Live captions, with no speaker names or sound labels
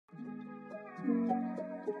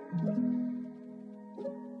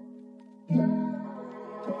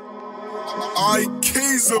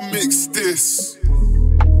JACKZ mix this.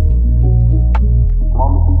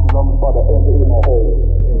 Mommy think she love me, but I end it in my hole.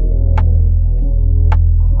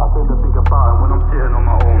 I tend to think about it when I'm sitting on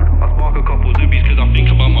my own. I spark a couple zoobies cause I think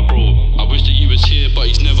about my bro. I wish that he was here, but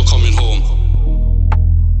he's never coming home.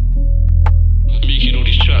 Making all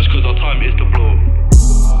these tracks cause our time is to blow.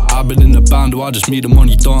 I've been in the band where I just made the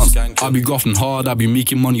money dance. I be graphing hard, I be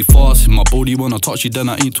making money fast. If my body wanna touch you, then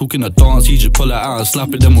I ain't talking a dance. He just pull it out and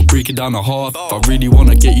slap it, then we'll break it down the heart. If I really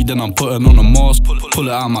wanna get you, then I'm putting on a mask. Pull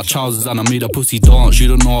it out my trousers and I made a pussy dance. You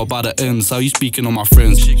don't know about the ends, how you speaking on my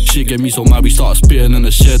friends. Shit get me so mad, we started spitting in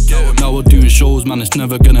the shed. Now we're doing shows, man, it's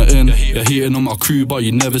never gonna end. You're hating on my crew, but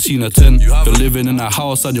you never seen a 10. You're living in a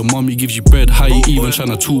house and your mommy gives you bread. How you even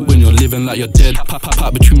tryna talk when you're living like you're dead?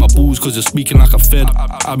 Pat between my balls cause you're speaking like a fed.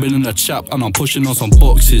 I've been in a chap and I'm pushing on some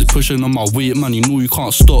boxes. Pushing on my weight, man, you know you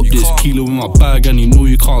can't stop this. Kilo in my bag and you know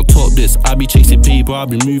you can't top this. I be chasing paper, I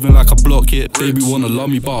be moving like a block hit. Baby wanna love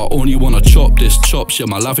me, but I only wanna chop this. Chop shit,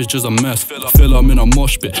 my life is just a mess. Feel I'm in a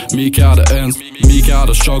mosh pit, make it out of ends, make it out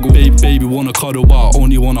of struggle. Baby wanna cuddle, but I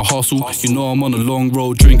only wanna hustle. You know I'm on a long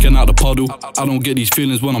road, drinking out the puddle. I don't get these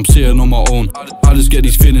feelings when I'm sitting on my own. I just get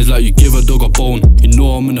these feelings like you give a dog a bone. You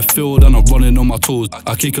know I'm in the field and I'm running on my toes.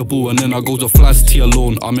 I kick a ball and then I go to Fly City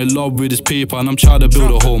alone. I'm in love with this paper and I'm trying to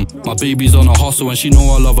build a home. My baby's on a hustle and she know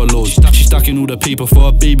I love her loads. She's stacking all the paper for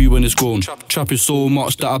her baby when it's grown. Trapping so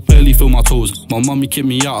much that I barely feel my toes. My mummy kicked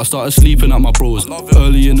me out, I started sleeping at my bros.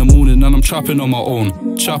 Early in the morning and I'm trapping on my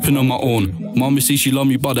own. Trapping on my own. Mummy says she love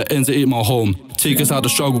me but the ends it ain't my home. Take us out the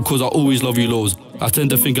struggle cause I always love you loads. I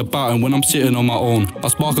tend to think about him when I'm sitting on my own. I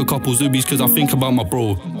spark a couple zoobies cause I think about my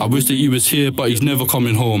bro. I wish that he was here but he's never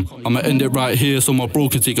coming home. I'ma end it right here so my bro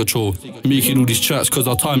can take control. Making all these tracks cause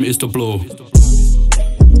our time is to blow.